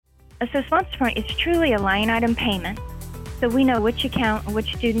So Sponsor Point is truly a line item payment, so we know which account and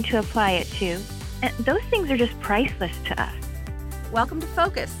which student to apply it to. And those things are just priceless to us. Welcome to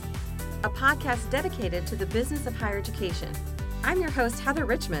Focus, a podcast dedicated to the business of higher education. I'm your host, Heather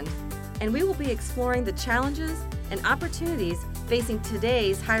Richmond, and we will be exploring the challenges and opportunities facing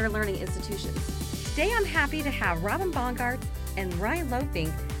today's higher learning institutions. Today, I'm happy to have Robin Bongartz and Ryan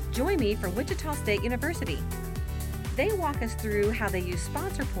Lofink join me from Wichita State University. They walk us through how they use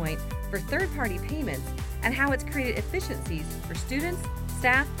Sponsor Point for third-party payments and how it's created efficiencies for students,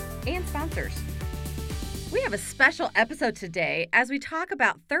 staff, and sponsors. We have a special episode today as we talk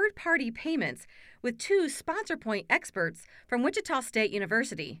about third-party payments with two Sponsor Point experts from Wichita State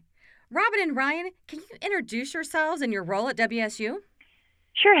University. Robin and Ryan, can you introduce yourselves and your role at WSU?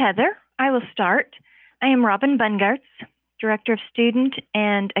 Sure, Heather. I will start. I am Robin Bongartz, Director of Student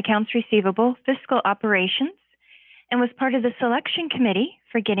and Accounts Receivable Fiscal Operations, and was part of the selection committee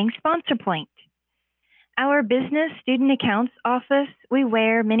for getting Sponsor Point. Our business student accounts office, we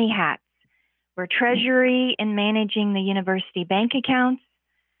wear many hats. We're treasury in managing the university bank accounts,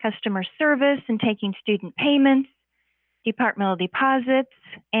 customer service and taking student payments, departmental deposits,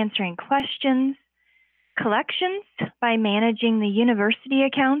 answering questions, collections by managing the university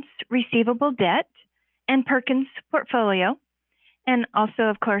accounts receivable debt and Perkins portfolio, and also,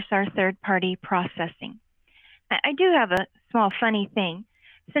 of course, our third-party processing. I do have a small funny thing.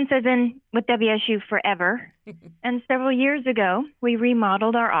 Since I've been with WSU forever, and several years ago, we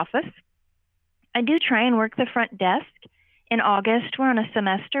remodeled our office. I do try and work the front desk. In August, we're on a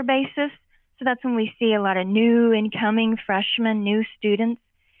semester basis, so that's when we see a lot of new incoming freshmen, new students.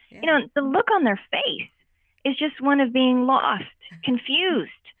 Yeah. You know, the look on their face is just one of being lost,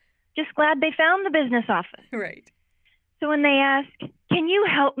 confused, just glad they found the business office. Right. So when they ask, "Can you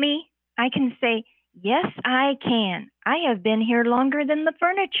help me?" I can say, "Yes, I can. I have been here longer than the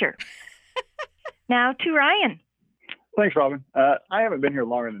furniture." Now to Ryan. Thanks, Robin. I haven't been here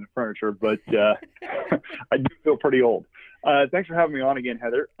longer than the furniture, but I do feel pretty old. Thanks for having me on again,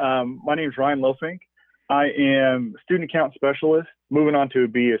 Heather. My name is Ryan Lofink. I am a student account specialist, moving on to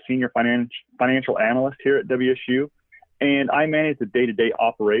be a senior financial analyst here at WSU. And I manage the day-to-day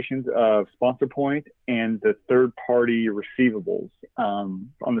operations of Sponsor Point and the third-party receivables on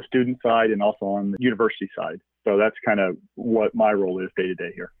the student side and also on the university side. So that's kind of what my role is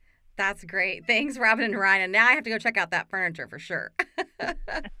day-to-day here. That's great. Thanks, Robin and Ryan. And now I have to go check out that furniture for sure.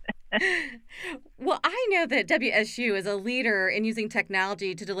 Well, I know that WSU is a leader in using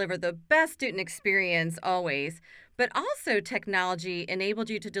technology to deliver the best student experience always, but also technology enabled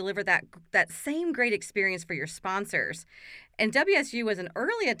you to deliver that same great experience for your sponsors. And WSU was an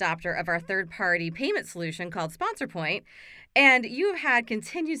early adopter of our third-party payment solution called Sponsor Point, and you have had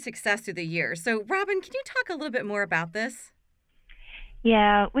continued success through the years. So, Robin, can you talk a little bit more about this?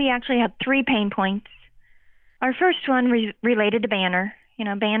 Yeah, we actually had 3 pain points. Our first one related to Banner. You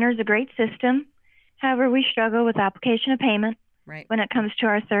know, Banner is a great system. However, we struggle with application of payment when it comes to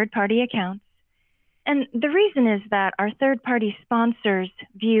our third-party accounts. And the reason is that our third-party sponsors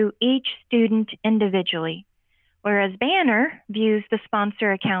view each student individually, whereas Banner views the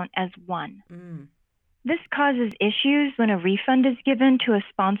sponsor account as one. This causes issues when a refund is given to a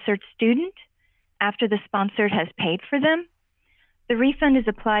sponsored student after the sponsored has paid for them. The refund is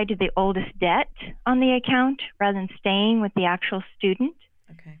applied to the oldest debt on the account rather than staying with the actual student.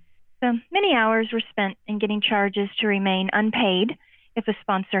 Okay. So many hours were spent in getting charges to remain unpaid if a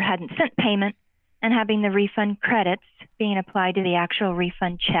sponsor hadn't sent payment, and having the refund credits being applied to the actual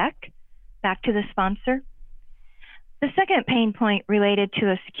refund check back to the sponsor. The second pain point related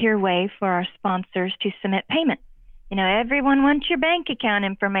to a secure way for our sponsors to submit payment. You know, everyone wants your bank account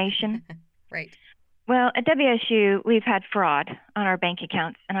information. Right. Well, at WSU, we've had fraud on our bank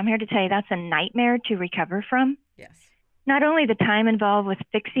accounts, and I'm here to tell you that's a nightmare to recover from. Yes. Not only the time involved with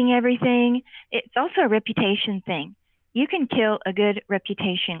fixing everything, it's also a reputation thing. You can kill a good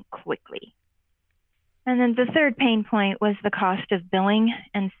reputation quickly. And then the third pain point was the cost of billing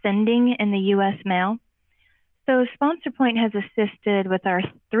and sending in the U.S. mail. So Sponsor Point has assisted with our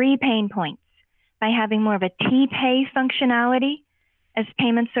 3 pain points by having more of a T-Pay functionality as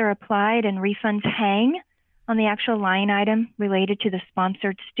payments are applied and refunds hang on the actual line item related to the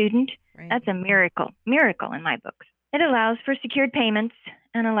sponsored student. Right. That's a miracle in my books. It allows for secured payments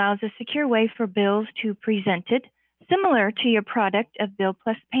and allows a secure way for bills to be presented, similar to your product of bill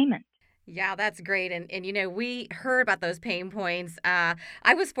plus payment. Yeah, that's great. And you know, we heard about those pain points. I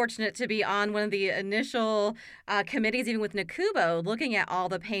was fortunate to be on one of the initial committees, even with NACUBO, looking at all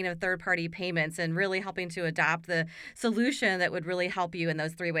the pain of third-party payments and really helping to adopt the solution that would really help you in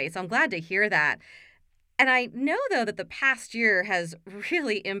those 3 ways. So I'm glad to hear that. And I know, though, that the past year has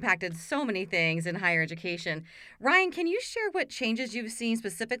really impacted so many things in higher education. Ryan, can you share what changes you've seen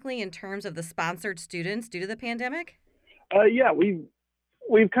specifically in terms of the sponsored students due to the pandemic? Yeah,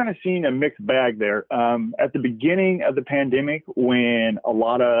 we've kind of seen a mixed bag there. At the beginning of the pandemic, when a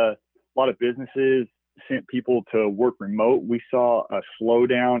lot of businesses sent people to work remote, we saw a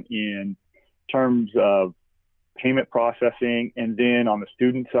slowdown in terms of payment processing. And then on the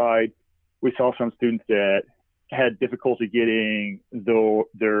student side, we saw some students that had difficulty getting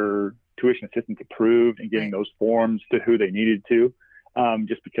their tuition assistance approved and getting those forms to who they needed to,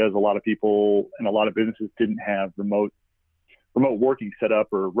 just because a lot of people and a lot of businesses didn't have remote working set up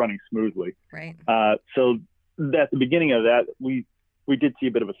or running smoothly. Right. So at the beginning of that, we did see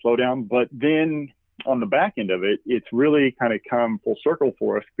a bit of a slowdown, but then on the back end of it, it's really kind of come full circle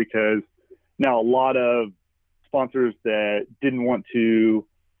for us, because now a lot of sponsors that didn't want to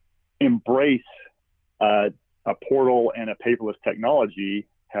embrace a portal and a paperless technology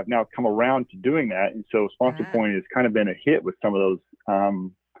have now come around to doing that. And so Sponsor Point has kind of been a hit with some of those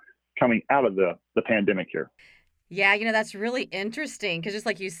coming out of the pandemic here. Yeah, that's really interesting because just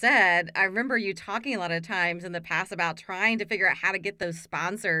like you said, I remember you talking a lot of times in the past about trying to figure out how to get those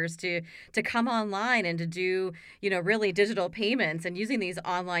sponsors to come online and to do, really digital payments and using these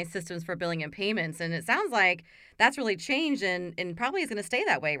online systems for billing and payments. And it sounds like that's really changed and probably is going to stay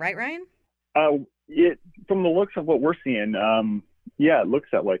that way, right, Ryan? From the looks of what we're seeing, it looks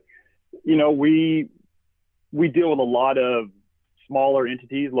that way. We deal with a lot of smaller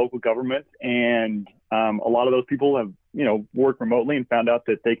entities, local governments, and a lot of those people have, worked remotely and found out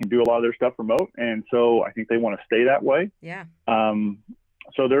that they can do a lot of their stuff remote. And so I think they want to stay that way. Yeah.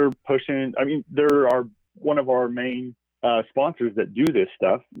 So they're pushing, there are one of our main sponsors that do this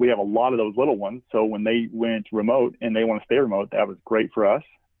stuff. We have a lot of those little ones. So when they went remote and they want to stay remote, that was great for us.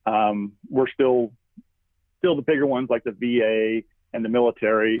 We're still the bigger ones like the VA and the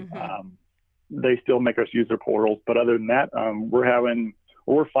military. Mm-hmm. They still make us use their portals. But other than that,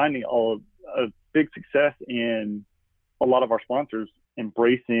 we're finding a big success in a lot of our sponsors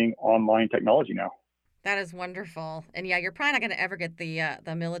embracing online technology now. That is wonderful. And yeah, you're probably not going to ever get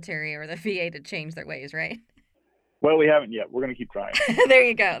the military or the VA to change their ways, right? Well, we haven't yet. We're going to keep trying. There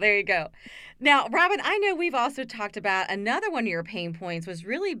you go. Now, Robin, I know we've also talked about another one of your pain points was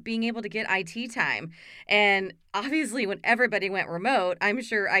really being able to get IT time. And obviously, when everybody went remote, I'm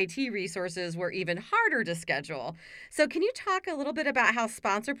sure IT resources were even harder to schedule. So can you talk a little bit about how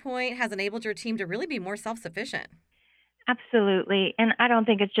Sponsor Point has enabled your team to really be more self-sufficient? Absolutely. And I don't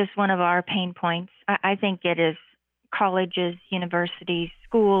think it's just one of our pain points. I think it is colleges, universities,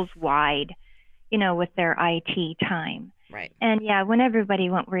 schools wide, with their IT time. Right. And yeah, when everybody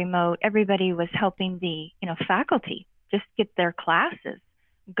went remote, everybody was helping the, faculty just get their classes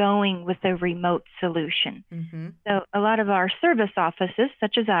going with a remote solution. Mm-hmm. So a lot of our service offices,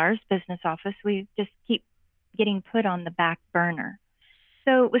 such as ours, business office, we just keep getting put on the back burner.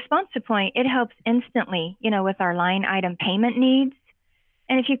 So with Sponsor Point, it helps instantly, with our line item payment needs.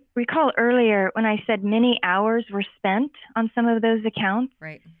 And if you recall earlier when I said many hours were spent on some of those accounts,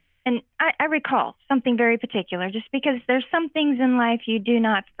 right. And I recall something very particular, just because there's some things in life you do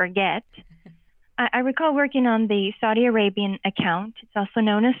not forget. I recall working on the Saudi Arabian account, it's also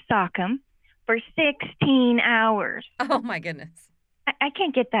known as SOCM, for 16 hours. Oh, my goodness. I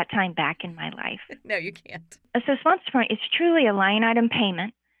can't get that time back in my life. No, you can't. So Sponsor Point is truly a line item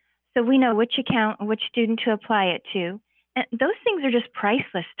payment, so we know which account and which student to apply it to. And those things are just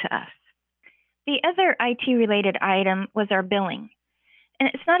priceless to us. The other IT-related item was our billing. And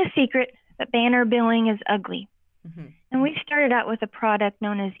it's not a secret that banner billing is ugly. Mm-hmm. And we started out with a product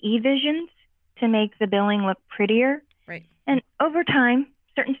known as eVisions to make the billing look prettier. Right. And over time,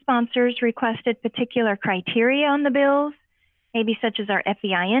 certain sponsors requested particular criteria on the bills, maybe such as our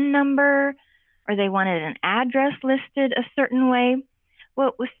FEIN number, or they wanted an address listed a certain way.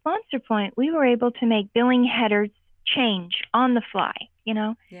 Well, with Sponsor Point, we were able to make billing headers change on the fly,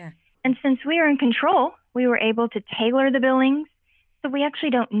 Yeah. And since we are in control, we were able to tailor the billings. So we actually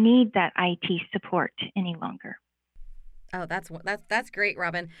don't need that IT support any longer. Oh, that's great,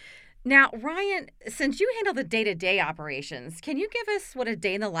 Robin. Now, Ryan, since you handle the day-to-day operations, can you give us what a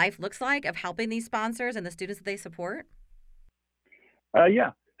day in the life looks like of helping these sponsors and the students that they support?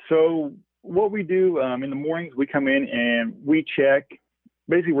 Yeah. So what we do in the mornings, we come in and we check.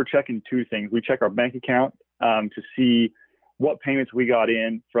 Basically, we're checking two things. We check our bank account to see what payments we got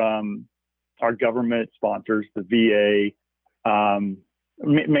in from our government sponsors, the VA,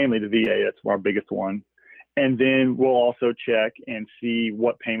 mainly the VA, that's our biggest one. And then we'll also check and see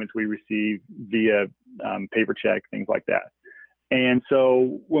what payments we receive via paper check, things like that. And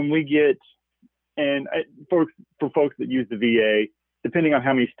so when we get and for folks that use the VA, depending on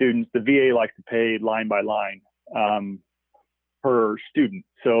how many students, the VA likes to pay line by line per student.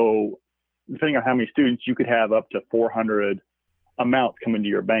 So depending on how many students, you could have up to 400 amounts come into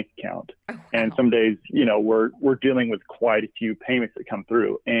your bank account. Oh, wow. And some days, we're dealing with quite a few payments that come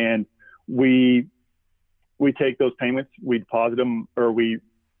through, and we take those payments, we deposit them, or we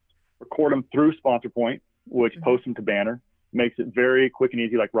record them through SponsorPoint, which posts them to Banner, makes it very quick and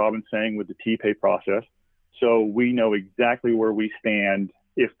easy, like Robin's saying, with the TPay process. So we know exactly where we stand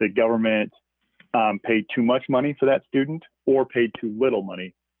if the government paid too much money for that student or paid too little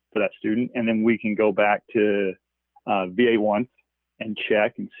money for that student. And then we can go back to VA once and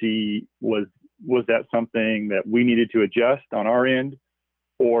check and see, was that something that we needed to adjust on our end,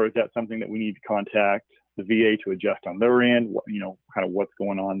 or is that something that we need to contact the VA to adjust on their end, kind of what's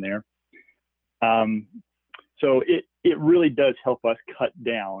going on there. So it really does help us cut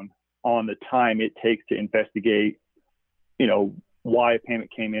down on the time it takes to investigate, why a payment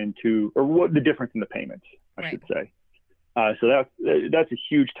came into, or what the difference in the payments, I should say. So that's a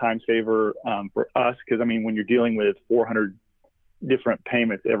huge time saver for us, because when you're dealing with 400 different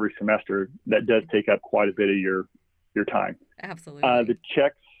payments every semester, that does take up quite a bit of your time. Absolutely. The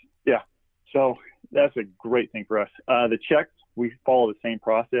checks, yeah. So that's a great thing for us. The checks, we follow the same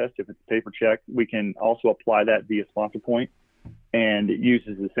process. If it's a paper check, we can also apply that via SponsorPoint, and it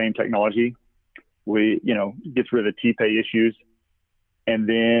uses the same technology. We, gets rid of the TPay issues. And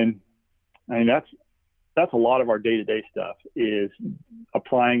then, that's a lot of our day-to-day stuff, is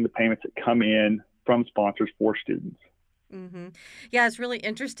applying the payments that come in from sponsors for students. Mm-hmm. Yeah, it's really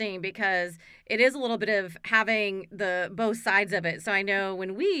interesting because it is a little bit of having both sides of it. So I know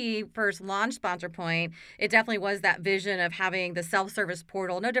when we first launched SponsorPoint, it definitely was that vision of having the self-service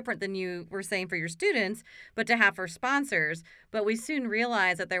portal, no different than you were saying for your students, but to have for sponsors. But we soon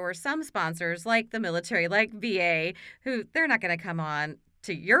realized that there were some sponsors like the military, like VA, who they're not going to come on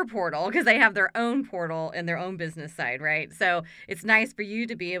to your portal because they have their own portal and their own business side, right? So it's nice for you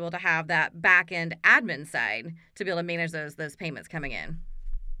to be able to have that back end admin side to be able to manage those payments coming in.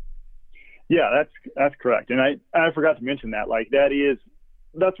 Yeah, that's correct. And I forgot to mention that.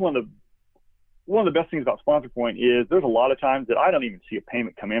 That's one of the best things about SponsorPoint is there's a lot of times that I don't even see a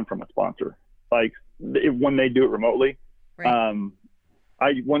payment come in from a sponsor. Like when they do it remotely, right.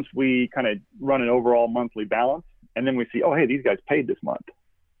 Once we kind of run an overall monthly balance, and then we see, oh, hey, these guys paid this month.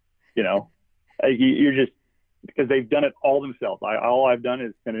 You're just, because they've done it all themselves. All I've done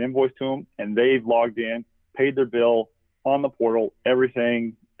is send an invoice to them, and they've logged in, paid their bill on the portal.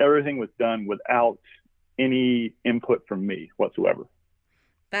 Everything was done without any input from me whatsoever.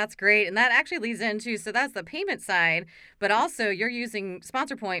 That's great. And that actually leads into, so that's the payment side, but also you're using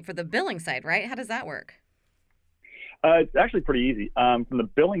SponsorPoint for the billing side, right? How does that work? It's actually pretty easy. From the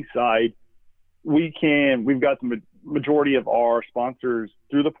billing side, we've got the majority of our sponsors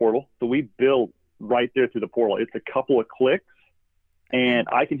through the portal. So we bill right there through the portal. It's a couple of clicks, and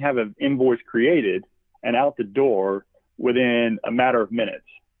I can have an invoice created and out the door within a matter of minutes.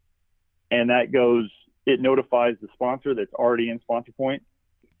 And it notifies the sponsor that's already in SponsorPoint,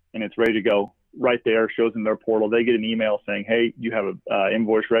 and it's ready to go right there, shows in their portal. They get an email saying, hey, you have an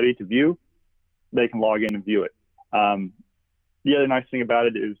invoice ready to view. They can log in and view it. The other nice thing about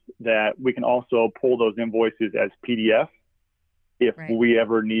it is that we can also pull those invoices as PDF if we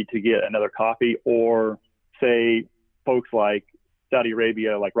ever need to get another copy, or say folks like Saudi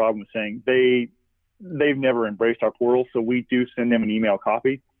Arabia, like Robin was saying, they've never embraced our portal. So we do send them an email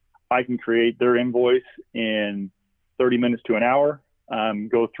copy. I can create their invoice in 30 minutes to an hour,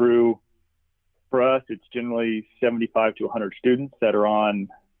 go through. For us, it's generally 75 to 100 students that are on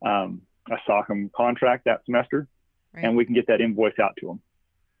a SOCM contract that semester. Right. And we can get that invoice out to them.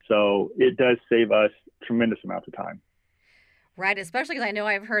 So it does save us tremendous amounts of time. Right, especially because I know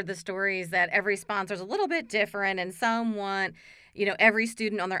I've heard the stories that every sponsor is a little bit different, and some want, every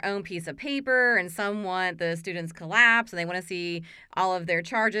student on their own piece of paper, and some want the students collapse, and they want to see all of their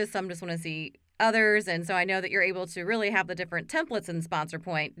charges. Some just want to see others. And so I know that you're able to really have the different templates in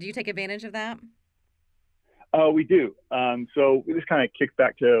SponsorPoint. Do you take advantage of that? We do. So this kind of kicks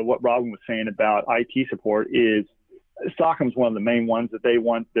back to what Robin was saying about IT support is SOCM is one of the main ones that they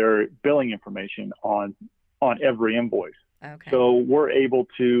want their billing information on every invoice. Okay. So we're able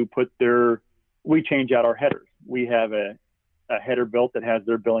to we change out our headers. We have a header built that has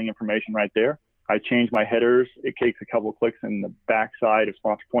their billing information right there. I change my headers. It takes a couple of clicks in the backside of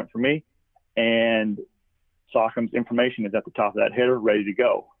SponsorPoint for me, and SOCM's information is at the top of that header, ready to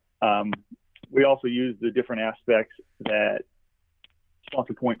go. We also use the different aspects that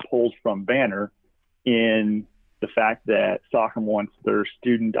SponsorPoint pulls from Banner in the fact that SOCM wants their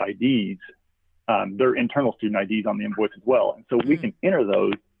student IDs their internal student IDs on the invoice as well. And so we can enter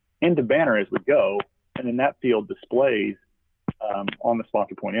those into Banner as we go, and then that field displays on the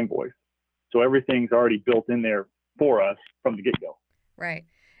sponsor point invoice. So everything's already built in there for us from the get-go. Right.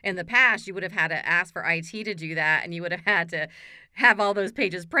 In the past, you would have had to ask for IT to do that, and you would have had to have all those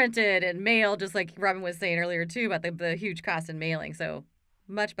pages printed and mailed, just like Robin was saying earlier, too, about the huge cost in mailing. So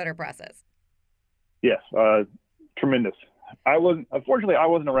much better process. Yes, tremendous. Unfortunately, I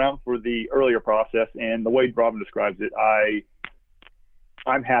wasn't around for the earlier process, and the way Robin describes it,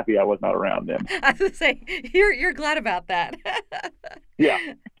 I'm happy I was not around then. I was going to say, you're glad about that. Yeah.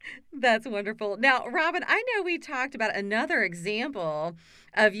 That's wonderful. Now, Robin, I know we talked about another example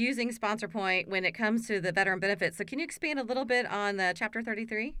of using Sponsor Point when it comes to the veteran benefits. So can you expand a little bit on the Chapter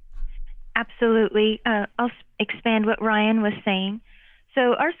 33? Absolutely. I'll expand what Ryan was saying.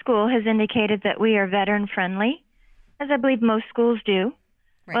 So our school has indicated that we are veteran friendly, as I believe most schools do.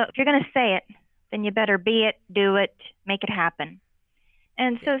 Right. Well, if you're going to say it, then you better be it, do it, make it happen.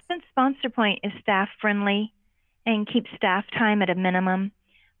 And so since Sponsor Point is staff friendly and keeps staff time at a minimum,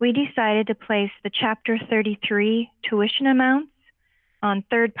 we decided to place the Chapter 33 tuition amounts on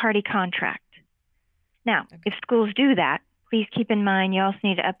third-party contract. Now, if schools do that, please keep in mind you also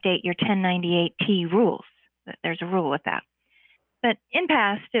need to update your 1098T rules. There's a rule with that. But in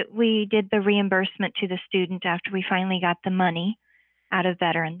past, we did the reimbursement to the student after we finally got the money out of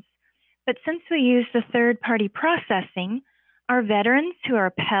veterans. But since we use the third-party processing, our veterans who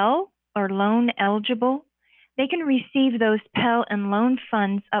are Pell or loan eligible, they can receive those Pell and loan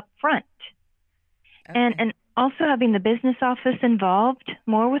funds up front. Okay. And also having the business office involved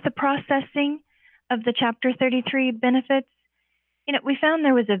more with the processing of the Chapter 33 benefits, we found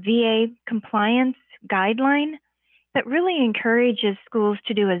there was a VA compliance guideline that really encourages schools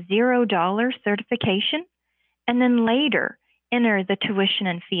to do a $0 certification and then later enter the tuition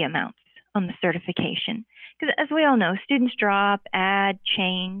and fee amounts on the certification. Because as we all know, students drop, add,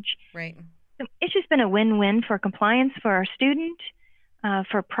 change. Right. So it's just been a win-win for compliance for our student,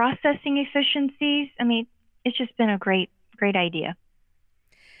 for processing efficiencies. I mean, it's just been a great idea.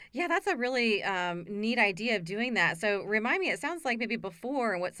 Yeah, that's a really neat idea of doing that. So remind me, it sounds like maybe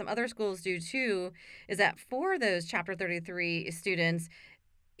before, and what some other schools do too, is that for those Chapter 33 students,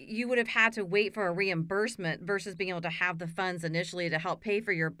 you would have had to wait for a reimbursement versus being able to have the funds initially to help pay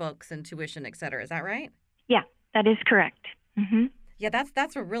for your books and tuition, et cetera. Is that right? Yeah, that is correct. Mm-hmm. Yeah,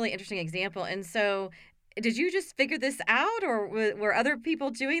 that's a really interesting example. And so did you just figure this out, or were other people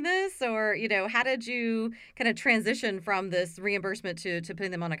doing this, or, how did you kind of transition from this reimbursement to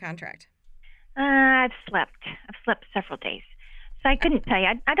putting them on a contract? I've slept several days. So I couldn't tell you.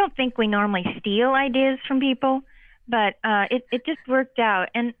 I don't think we normally steal ideas from people, but it just worked out.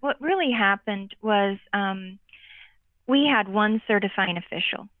 And what really happened was we had one certifying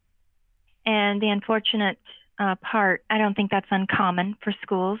official. And the unfortunate part, I don't think that's uncommon for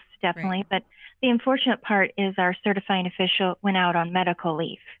schools, definitely, right. But the unfortunate part is our certifying official went out on medical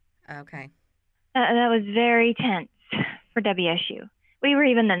leave. Okay. That was very tense for WSU. We were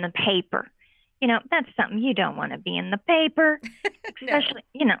even in the paper. That's something you don't want to be in the paper, especially,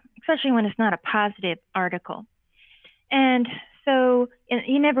 especially when it's not a positive article. And so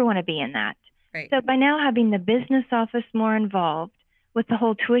you never want to be in that. Right. So by now having the business office more involved with the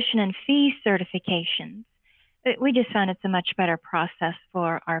whole tuition and fee certifications, we just found it's a much better process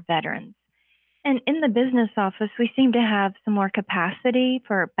for our veterans. And in the business office, we seem to have some more capacity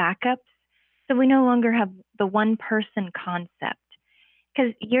for backups. So we no longer have the one-person concept.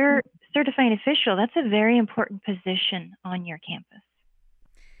 Because your certifying official, that's a very important position on your campus.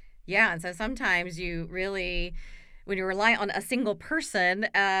 Yeah, and so sometimes you really, when you rely on a single person,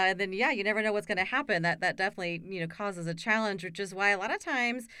 then you never know what's going to happen. That definitely, causes a challenge, which is why a lot of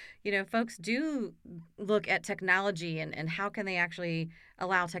times, folks do look at technology and how can they actually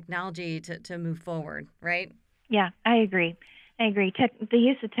allow technology to move forward, right? Yeah, I agree. The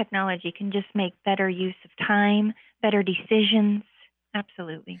use of technology can just make better use of time, better decisions.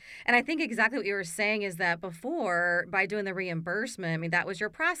 Absolutely. And I think exactly what you were saying is that before, by doing the reimbursement, that was your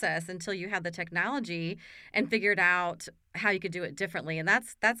process until you had the technology and figured out how you could do it differently. And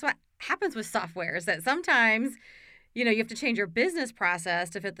that's what happens with software, is that sometimes, you have to change your business process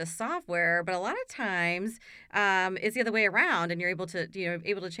to fit the software, but a lot of times it's the other way around, and you're able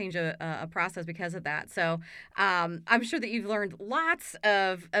to change a process because of that. So I'm sure that you've learned lots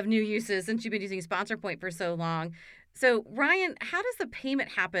of new uses since you've been using Sponsor Point for so long. So, Ryan, how does the payment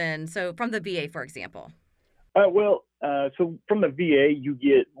happen? So from the VA, for example. So from the VA, you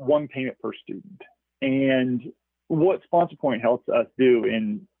get one payment per student. And what Sponsor Point helps us do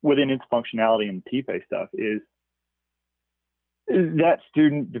within its functionality and TPay stuff is That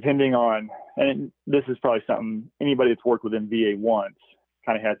student, depending on, and this is probably something anybody that's worked within VA once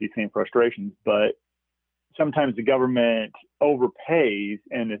kind of has these same frustrations, but sometimes the government overpays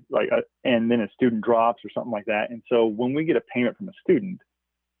and it's like, and then a student drops or something like that. And so when we get a payment from a student,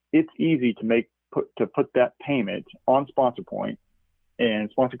 it's easy to put that payment on SponsorPoint, and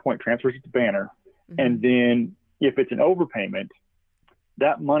SponsorPoint transfers it to Banner. Mm-hmm. And then if it's an overpayment,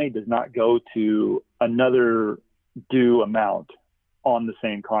 that money does not go to another due amount on the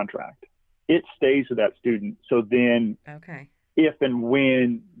same contract. It stays with that student. So then if and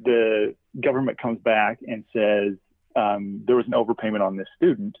when the government comes back and says there was an overpayment on this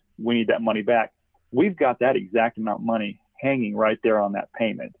student, we need that money back, we've got that exact amount of money hanging right there on that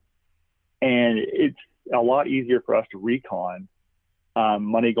payment. And it's a lot easier for us to recon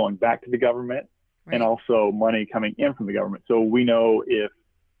money going back to the government, right, and also money coming in from the government. So we know if,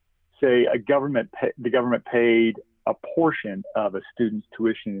 say, the government paid a portion of a student's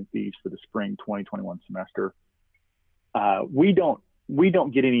tuition and fees for the spring 2021 semester, we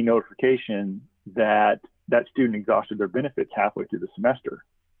don't get any notification that that student exhausted their benefits halfway through the semester.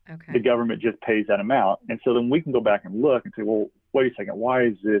 Okay. The government just pays that amount. And so then we can go back and look and say, well, wait a second,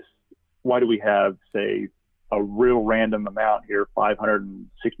 why do we have, say, a real random amount here,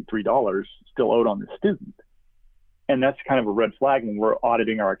 $563 still owed on this student? And that's kind of a red flag when we're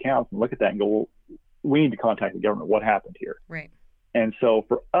auditing our accounts and look at that and go, well, we need to contact the government. What happened here? Right. And so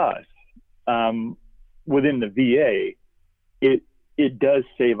for us, within the VA, it does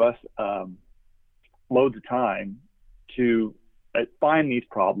save us loads of time to find these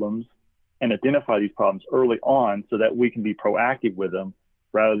problems and identify these problems early on so that we can be proactive with them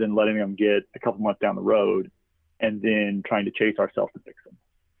rather than letting them get a couple months down the road and then trying to chase ourselves to fix them.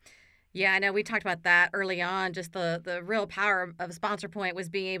 Yeah, I know we talked about that early on. Just the real power of SponsorPoint was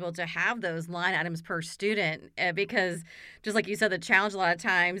being able to have those line items per student because just like you said, the challenge a lot of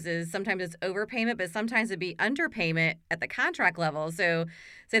times is sometimes it's overpayment, but sometimes it'd be underpayment at the contract level. So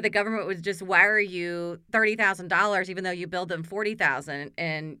say the government would just wire you $30,000 even though you billed them $40,000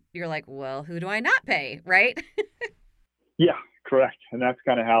 and you're like, well, who do I not pay, right? Yeah, correct. And that's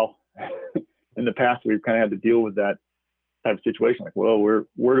kind of how in the past we've kind of had to deal with that type of situation, like, well,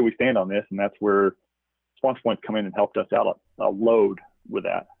 where do we stand on this? And that's where SponsorPoint's come in and helped us out a load with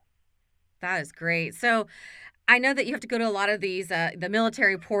that. That is great. So I know that you have to go to a lot of these, the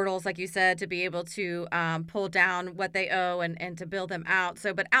military portals, like you said, to be able to pull down what they owe and to bill them out.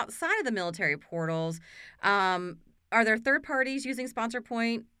 So, but outside of the military portals, are there third parties using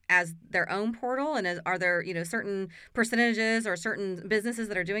SponsorPoint as their own portal? And are there, certain percentages or certain businesses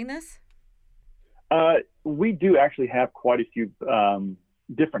that are doing this? We do actually have quite a few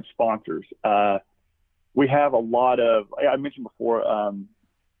different sponsors. We have a lot of, I mentioned before,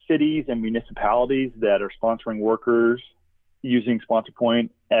 cities and municipalities that are sponsoring workers using SponsorPoint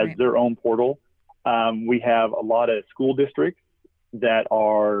as right, their own portal. We have a lot of school districts that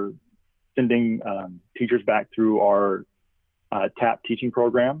are sending teachers back through our TAP teaching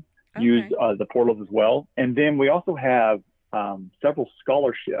program, use the portals as well. And then we also have several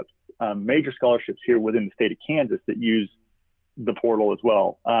scholarships, major scholarships here within the state of Kansas that use the portal as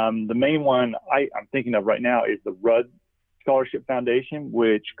well. The main one I'm thinking of right now is the Rudd Scholarship Foundation,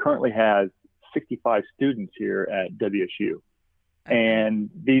 which currently has 65 students here at WSU.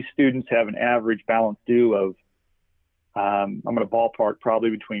 And these students have an average balance due of, I'm going to ballpark probably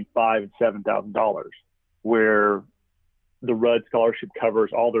between $5,000 and $7,000, where the Rudd Scholarship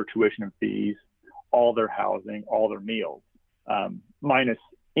covers all their tuition and fees, all their housing, all their meals, minus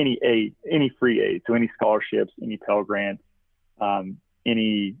any aid, any free aid. So any scholarships, any Pell Grants,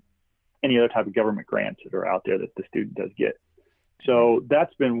 any other type of government grants that are out there that the student does get. So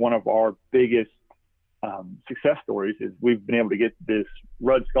that's been one of our biggest success stories is we've been able to get this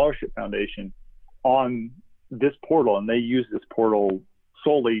Rudd Scholarship Foundation on this portal, and they use this portal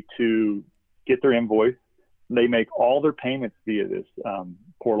solely to get their invoice. They make all their payments via this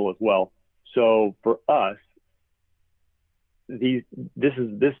portal as well. So for us, this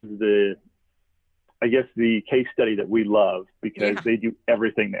is the, I guess, the case study that we love because they do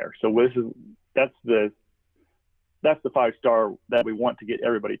everything there. So that's the 5-star that we want to get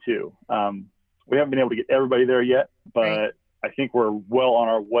everybody to. We haven't been able to get everybody there yet, but I think we're well on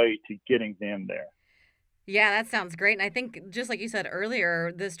our way to getting them there. Yeah, that sounds great. And I think just like you said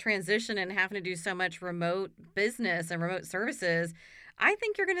earlier, this transition and having to do so much remote business and remote services, I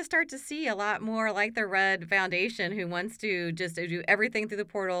think you're going to start to see a lot more like the Rudd Foundation who wants to just do everything through the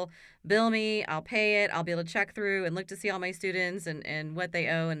portal. Bill me, I'll pay it, I'll be able to check through and look to see all my students and what they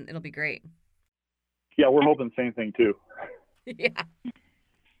owe, and it'll be great. Yeah, we're hoping the same thing too. Yeah.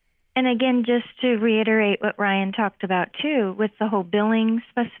 And again, just to reiterate what Ryan talked about too, with the whole billing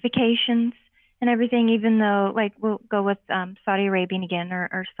specifications and everything, even though, like, we'll go with Saudi Arabian again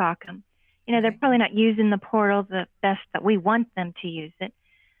or SOCM. They're Okay. probably not using the portal the best that we want them to use it.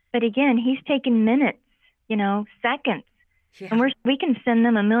 But again, he's taking minutes, seconds. Yeah. And we can send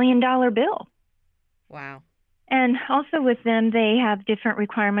them $1 million bill. Wow. And also with them, they have different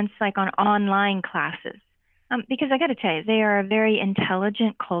requirements like on online classes. Because I got to tell you, they are a very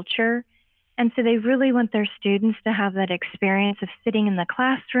intelligent culture. And so they really want their students to have that experience of sitting in the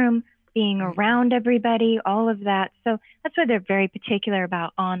classroom, being Right. around everybody, all of that. So that's why they're very particular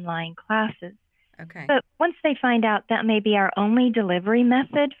about online classes. Okay. But once they find out that may be our only delivery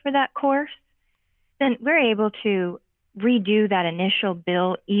method for that course, then we're able to redo that initial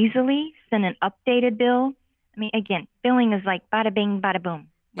bill easily, send an updated bill. I mean, again, billing is like bada bing, bada boom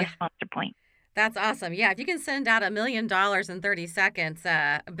with Yeah. SponsorPoint. That's awesome. Yeah, if you can send out $1 million in 30 seconds,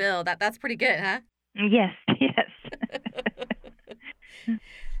 bill, that's pretty good, huh? Yes, yes.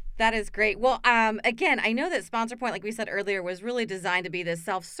 That is great. Well, again, I know that SponsorPoint, like we said earlier, was really designed to be this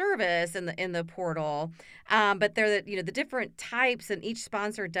self-service in the portal, but they're the different types, and each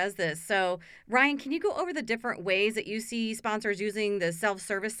sponsor does this. So, Ryan, can you go over the different ways that you see sponsors using the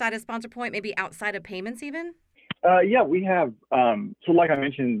self-service side of SponsorPoint, maybe outside of payments even? Yeah, we have. So like I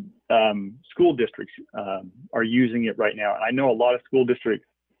mentioned, school districts are using it right now. And I know a lot of school districts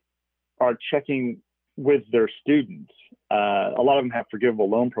are checking with their students. A lot of them have forgivable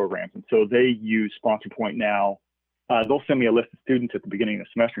loan programs. And so they use SponsorPoint now. They'll send me a list of students at the beginning of the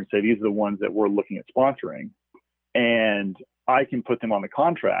semester and say, these are the ones that we're looking at sponsoring. And I can put them on the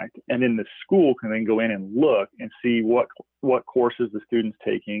contract. And then the school can then go in and look and see what courses the student's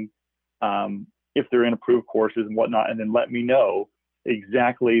taking, if they're in approved courses and whatnot, and then let me know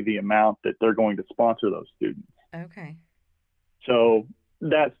exactly the amount that they're going to sponsor those students. Okay. So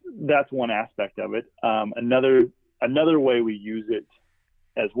that's one aspect of it. Another way we use it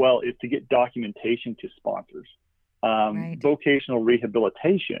as well is to get documentation to sponsors. Right. Vocational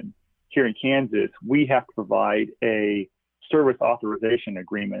rehabilitation here in Kansas, we have to provide a service authorization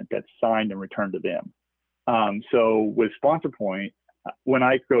agreement that's signed and returned to them. So with SponsorPoint, when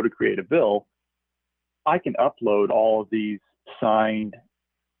I go to create a bill, I can upload all of these signed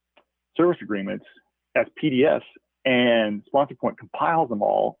service agreements as PDFs, and SponsorPoint compiles them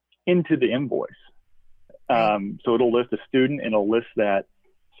all into the invoice. So it'll list a student and it'll list that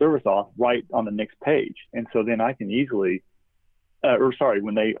service off right on the next page. And so then I can easily,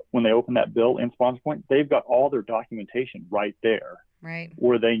 when they open that bill in SponsorPoint, they've got all their documentation right there. Right.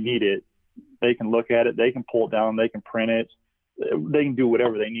 Where they need it. They can look at it, they can pull it down, they can print it. They can do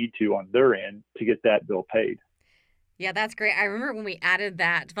whatever they need to on their end to get that bill paid. Yeah, that's great. I remember when we added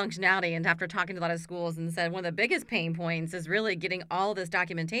that functionality, and after talking to a lot of schools and said one of the biggest pain points is really getting all this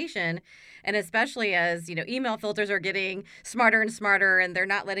documentation, and especially as email filters are getting smarter and smarter, and they're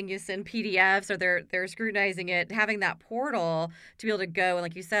not letting you send PDFs, or they're scrutinizing it. Having that portal to be able to go and,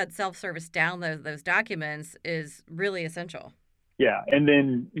 like you said, self-service download those documents is really essential. Yeah, and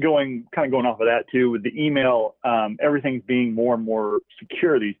then going off of that too, with the email, everything's being more and more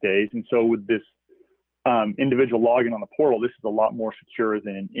secure these days, and so with this individual login on the portal, this is a lot more secure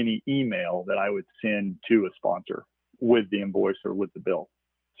than any email that I would send to a sponsor with the invoice or with the bill.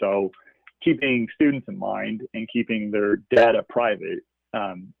 So keeping students in mind and keeping their data private,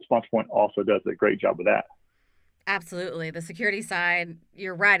 SponsorPoint also does a great job with that. Absolutely. The security side,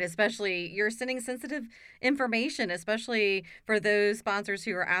 you're right, especially you're sending sensitive information, especially for those sponsors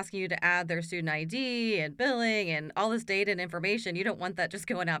who are asking you to add their student ID and billing and all this data and information. You don't want that just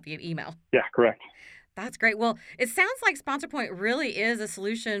going out via email. Yeah, correct. That's great. Well, it sounds like SponsorPoint really is a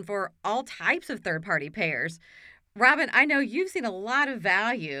solution for all types of third-party payers. Robin, I know you've seen a lot of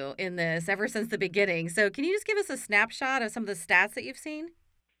value in this ever since the beginning. So can you just give us a snapshot of some of the stats that you've seen?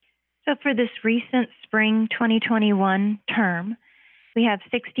 So for this recent spring 2021 term, we have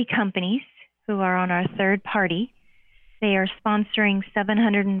 60 companies who are on our third party. They are sponsoring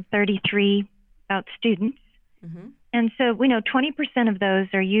 733 about students. Mm-hmm. And so we know 20% of those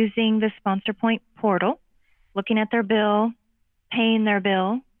are using the SponsorPoint portal, looking at their bill, paying their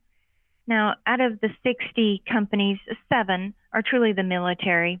bill. Now, out of the 60 companies, 7 are truly the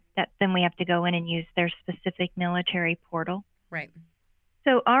military, that then we have to go in and use their specific military portal. Right.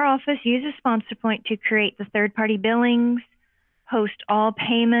 So our office uses SponsorPoint to create the third-party billings, host all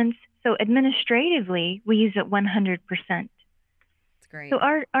payments. So administratively, we use it 100%. That's great. So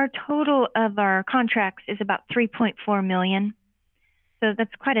our total of our contracts is about $3.4 million. So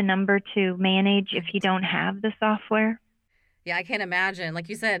that's quite a number to manage if you don't have the software. Yeah, I can't imagine, like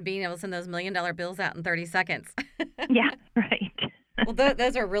you said, being able to send those $1 million bills out in 30 seconds. Yeah, right. Well,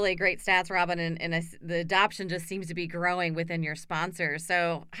 those are really great stats, Robin, and the adoption just seems to be growing within your sponsors.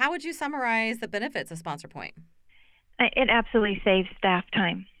 So how would you summarize the benefits of SponsorPoint? It absolutely saves staff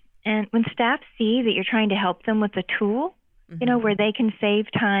time. And when staff see that you're trying to help them with a tool, where they can save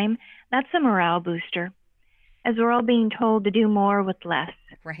time, that's a morale booster, as we're all being told to do more with less.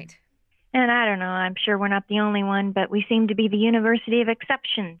 Right. And I don't know, I'm sure we're not the only one, but we seem to be the university of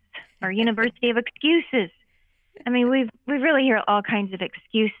exceptions or university of excuses. I mean, we really hear all kinds of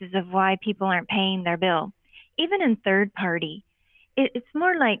excuses of why people aren't paying their bill. Even in third party, it's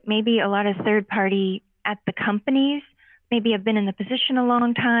more like maybe a lot of third party at the companies maybe have been in the position a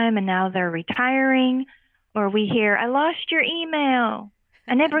long time and now they're retiring. Or we hear, I lost your email.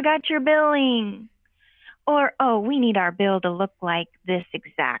 I never got your billing. Or, oh, we need our bill to look like this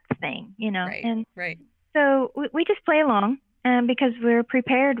exact thing, Right, and right. So we just play along because we're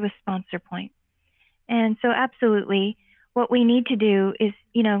prepared with SponsorPoint. And so absolutely what we need to do is,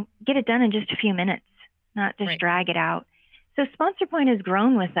 get it done in just a few minutes, not just drag it out. So SponsorPoint has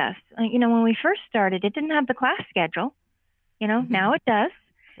grown with us. When we first started, it didn't have the class schedule. Now it does.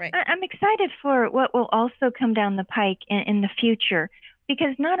 Right. I'm excited for what will also come down the pike in the future,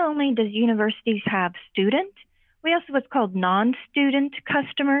 because not only does universities have student, we also have what's called non-student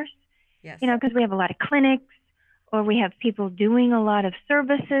customers. Yes. Because we have a lot of clinics, or we have people doing a lot of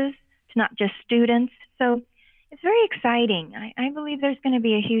services to not just students. So it's very exciting. I believe there's going to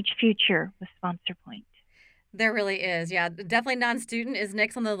be a huge future with SponsorPoint. There really is. Yeah, definitely non-student is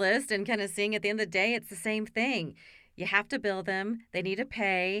next on the list, and kind of seeing at the end of the day, it's the same thing. You have to bill them. They need to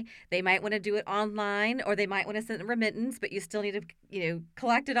pay. They might want to do it online, or they might want to send a remittance, but you still need to,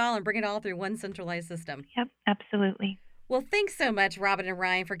 collect it all and bring it all through one centralized system. Yep, absolutely. Well, thanks so much, Robin and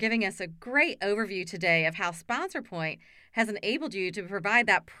Ryan, for giving us a great overview today of how SponsorPoint has enabled you to provide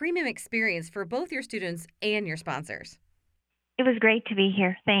that premium experience for both your students and your sponsors. It was great to be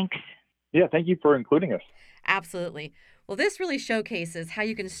here. Thanks. Yeah, thank you for including us. Absolutely. Well, this really showcases how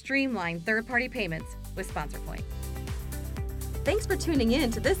you can streamline third-party payments with SponsorPoint. Thanks for tuning in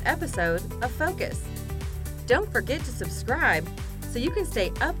to this episode of Focus. Don't forget to subscribe so you can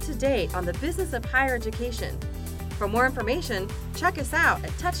stay up to date on the business of higher education. For more information, check us out at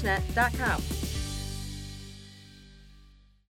touchnet.com.